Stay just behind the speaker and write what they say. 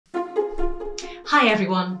Hi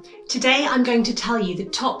everyone, today I'm going to tell you the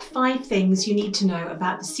top 5 things you need to know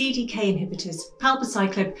about the CDK inhibitors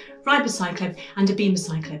Palbociclib, RIBOCICLIB and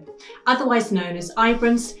ABEMACICLIB, otherwise known as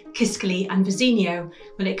Ibrance, Kisqali and Verzenio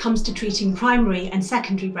when it comes to treating primary and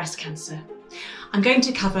secondary breast cancer. I'm going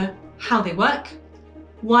to cover how they work,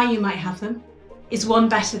 why you might have them, is one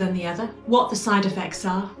better than the other, what the side effects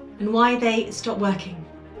are and why they stop working.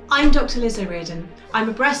 I'm Dr. Liz O'Riordan. I'm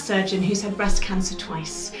a breast surgeon who's had breast cancer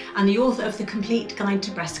twice and the author of The Complete Guide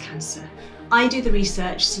to Breast Cancer. I do the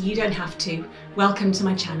research so you don't have to. Welcome to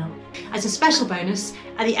my channel. As a special bonus,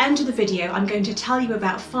 at the end of the video I'm going to tell you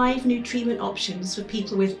about 5 new treatment options for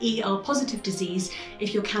people with ER+ disease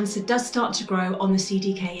if your cancer does start to grow on the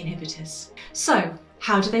CDK inhibitors. So,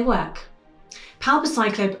 how do they work?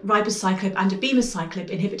 Palbociclib, RIBOCICLIB and ABEMACICLIB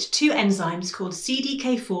inhibit 2 enzymes called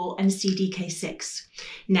CDK4 and CDK6.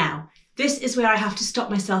 Now, this is where I have to stop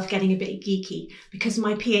myself getting a bit geeky because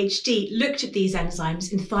my PhD looked at these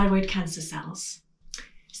enzymes in thyroid cancer cells.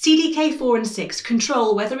 CDK4 and 6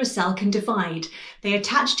 control whether a cell can divide. They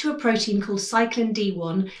attach to a protein called cyclin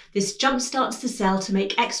D1. This jumpstarts the cell to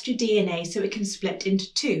make extra DNA so it can split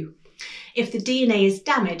into 2. If the DNA is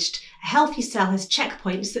damaged, a healthy cell has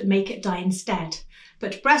checkpoints that make it die instead.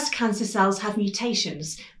 But breast cancer cells have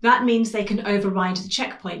mutations. That means they can override the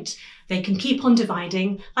checkpoint. They can keep on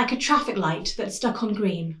dividing like a traffic light that's stuck on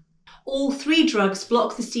green. All 3 drugs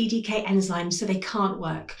block the CDK enzyme so they can't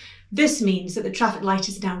work. This means that the traffic light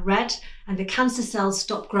is now red and the cancer cells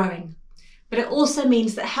stop growing. But it also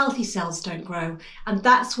means that healthy cells don't grow, and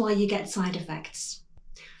that's why you get side effects.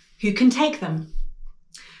 Who can take them?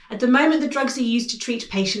 At the moment, the drugs are used to treat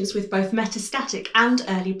patients with both metastatic and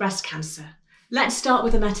early breast cancer. Let's start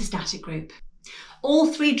with the metastatic group. All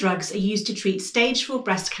 3 drugs are used to treat stage 4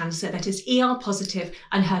 breast cancer that is ER+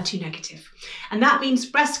 and HER2-, and that means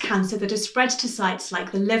breast cancer that has spread to sites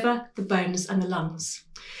like the liver, the bones and the lungs.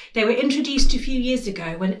 They were introduced a few years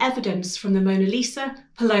ago when evidence from the Mona Lisa,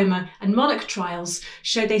 Paloma and Monarch trials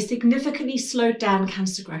showed they significantly slowed down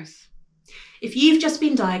cancer growth. If you've just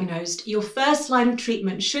been diagnosed, your first line of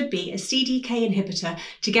treatment should be a CDK inhibitor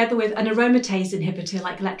together with an aromatase inhibitor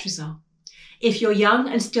like letrozole. If you're young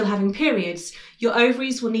and still having periods, your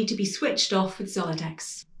ovaries will need to be switched off with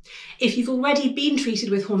Zoladex. If you've already been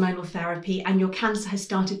treated with hormonal therapy and your cancer has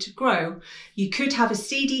started to grow, you could have a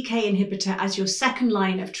CDK inhibitor as your second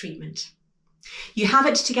line of treatment. You have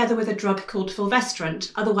it together with a drug called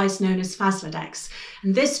fulvestrant, otherwise known as Faslodex,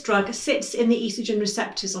 and this drug sits in the estrogen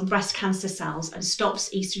receptors on breast cancer cells and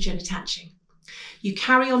stops estrogen attaching. You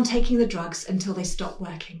carry on taking the drugs until they stop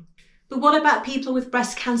working. But what about people with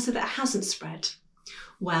breast cancer that hasn't spread?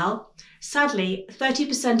 Well, sadly,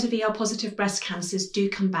 30% of ER+ breast cancers do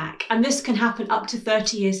come back, and this can happen up to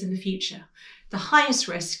 30 years in the future. The highest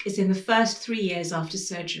risk is in the first 3 years after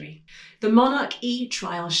surgery. The Monarch E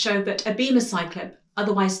trial showed that ABEMACICLIB,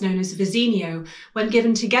 otherwise known as Verzenio, when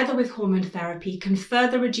given together with hormone therapy, can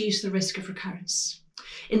further reduce the risk of recurrence.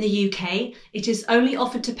 In the UK, it is only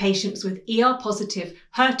offered to patients with ER+,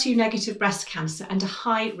 HER2- breast cancer and a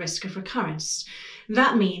high risk of recurrence.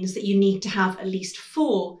 That means that you need to have at least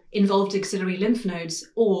 4 involved axillary lymph nodes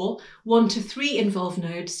or 1 to 3 involved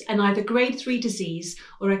nodes and either grade 3 disease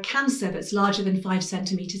or a cancer that's larger than 5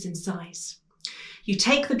 centimetres in size. You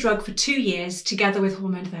take the drug for 2 years together with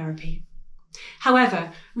hormone therapy.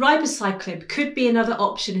 However, RIBOCICLIB could be another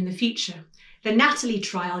option in the future. The Natalie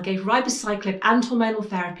trial gave RIBOCICLIB and hormonal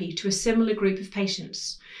therapy to a similar group of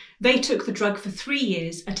patients. They took the drug for 3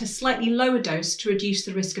 years at a slightly lower dose to reduce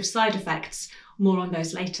the risk of side effects. More on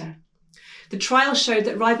those later. The trial showed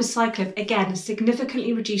that RIBOCICLIB again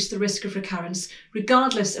significantly reduced the risk of recurrence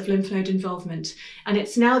regardless of lymph node involvement, and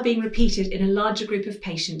it's now being repeated in a larger group of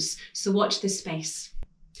patients, so watch this space.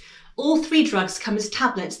 All 3 drugs come as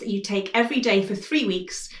tablets that you take every day for 3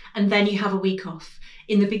 weeks and then you have a week off.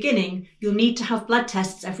 In the beginning, you'll need to have blood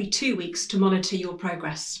tests every 2 weeks to monitor your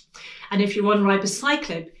progress. And if you're on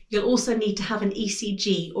RIBOCICLIB, you'll also need to have an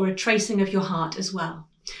ECG or a tracing of your heart as well.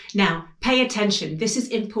 Now, pay attention, this is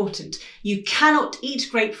important. You cannot eat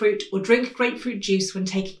grapefruit or drink grapefruit juice when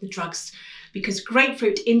taking the drugs because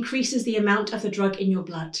grapefruit increases the amount of the drug in your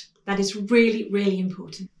blood. That is really, really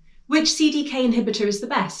important. Which CDK inhibitor is the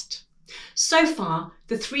best? So far,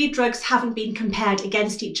 the 3 drugs haven't been compared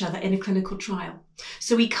against each other in a clinical trial,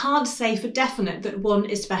 so we can't say for definite that one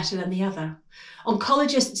is better than the other.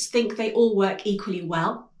 Oncologists think they all work equally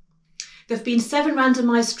well. There have been 7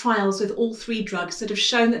 randomised trials with all 3 drugs that have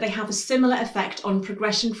shown that they have a similar effect on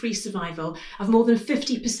progression-free survival of more than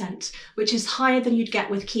 50%, which is higher than you'd get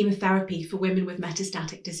with chemotherapy for women with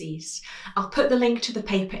metastatic disease. I'll put the link to the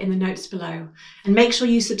paper in the notes below, and make sure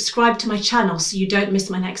you subscribe to my channel so you don't miss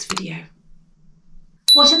my next video.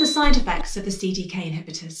 What are the side effects of the CDK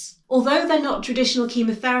inhibitors? Although they're not traditional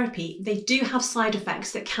chemotherapy, they do have side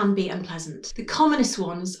effects that can be unpleasant. The commonest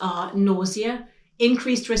ones are nausea,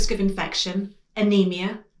 increased risk of infection,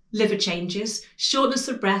 anemia, liver changes, shortness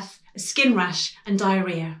of breath, a skin rash, and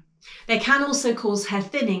diarrhea. They can also cause hair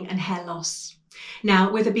thinning and hair loss.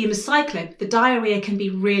 Now, with ABEMACICLIB, the diarrhea can be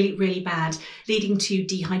really bad, leading to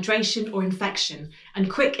dehydration or infection, and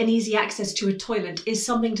quick and easy access to a toilet is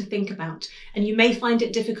something to think about, and you may find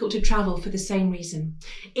it difficult to travel for the same reason.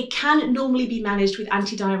 It can normally be managed with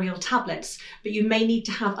antidiarrheal tablets, but you may need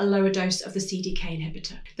to have a lower dose of the CDK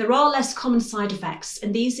inhibitor. There are less common side effects,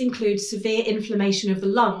 and these include severe inflammation of the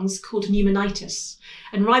lungs called pneumonitis,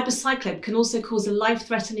 and ribociclib can also cause a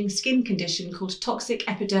life-threatening skin condition called toxic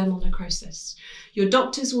epidermal necrosis. Your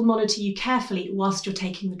doctors will monitor you carefully whilst you're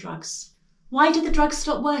taking the drugs. Why did the drugs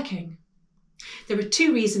stop working? There are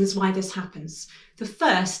two reasons why this happens. The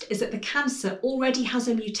first is that the cancer already has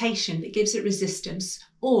a mutation that gives it resistance,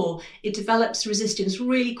 or it develops resistance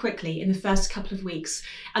really quickly in the first couple of weeks,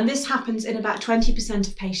 and this happens in about 20%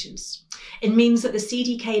 of patients. It means that the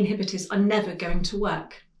CDK inhibitors are never going to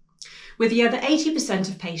work. With the other 80%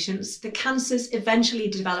 of patients, the cancers eventually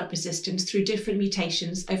develop resistance through different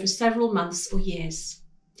mutations over several months or years.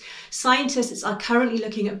 Scientists are currently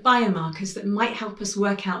looking at biomarkers that might help us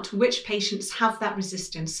work out which patients have that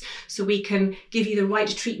resistance so we can give you the right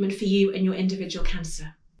treatment for you and your individual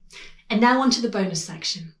cancer. And now on to the bonus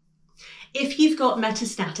section. If you've got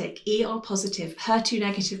metastatic ER+ve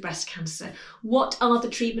HER2-negative breast cancer, what are the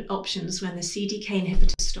treatment options when the CDK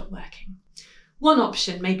inhibitors stop working? One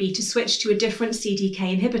option may be to switch to a different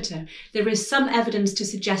CDK inhibitor. There is some evidence to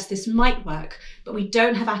suggest this might work, but we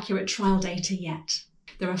don't have accurate trial data yet.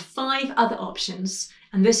 There are 5 other options,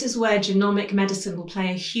 and this is where genomic medicine will play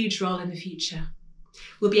a huge role in the future.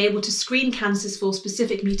 We'll be able to screen cancers for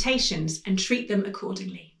specific mutations and treat them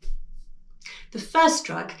accordingly. The first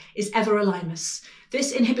drug is Everolimus.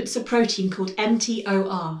 This inhibits a protein called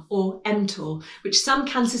mTOR, or mTOR, which some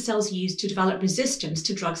cancer cells use to develop resistance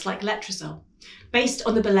to drugs like letrozole. Based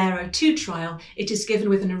on the Bolero-2 trial, it is given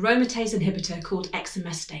with an aromatase inhibitor called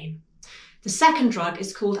exemestane. The second drug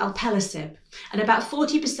is called Alpelisib, and about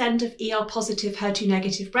 40% of ER+ve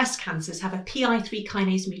HER2-negative breast cancers have a PI3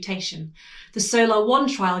 kinase mutation. The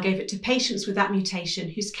SOLAR-1 trial gave it to patients with that mutation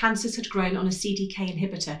whose cancers had grown on a CDK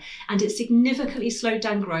inhibitor, and it significantly slowed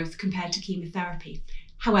down growth compared to chemotherapy.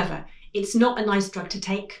 However, it's not a nice drug to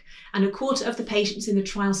take, and a quarter of the patients in the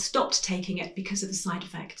trial stopped taking it because of the side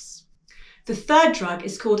effects. The third drug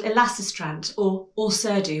is called elacestrant, or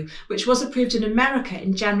Orserdu, which was approved in America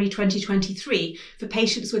in January 2023 for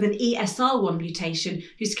patients with an ESR1 mutation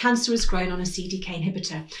whose cancer has grown on a CDK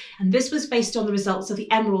inhibitor. And this was based on the results of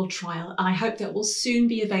the Emerald trial, and I hope that will soon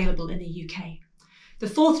be available in the UK. The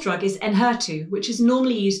fourth drug is Enhertu, which is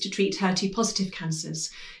normally used to treat HER2-positive cancers.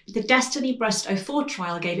 The DESTINY-Breast04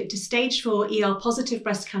 trial gave it to stage 4 ER+ve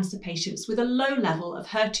breast cancer patients with a low level of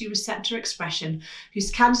HER2 receptor expression whose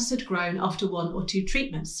cancers had grown after 1 or 2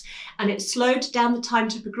 treatments, and it slowed down the time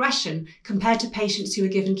to progression compared to patients who were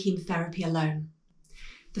given chemotherapy alone.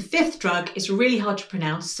 The fifth drug is really hard to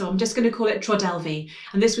pronounce, so I'm just going to call it Trodelvy,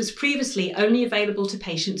 and this was previously only available to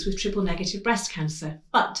patients with triple-negative breast cancer.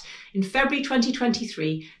 But in February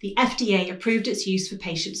 2023, the FDA approved its use for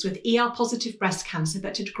patients with ER+ve breast cancer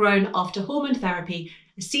that had grown after hormone therapy,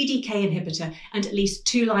 a CDK inhibitor, and at least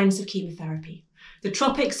 2 lines of chemotherapy. The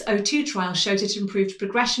TROPiCS-02 trial showed it improved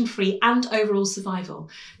progression-free and overall survival,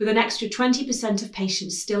 with an extra 20% of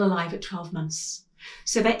patients still alive at 12 months.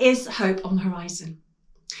 So there is hope on the horizon.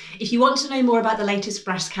 If you want to know more about the latest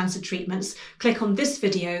breast cancer treatments, click on this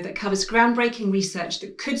video that covers groundbreaking research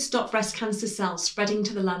that could stop breast cancer cells spreading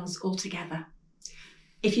to the lungs altogether.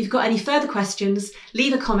 If you've got any further questions,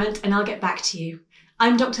 leave a comment and I'll get back to you.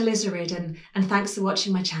 I'm Dr. Liz O'Riordan, and thanks for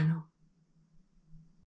watching my channel.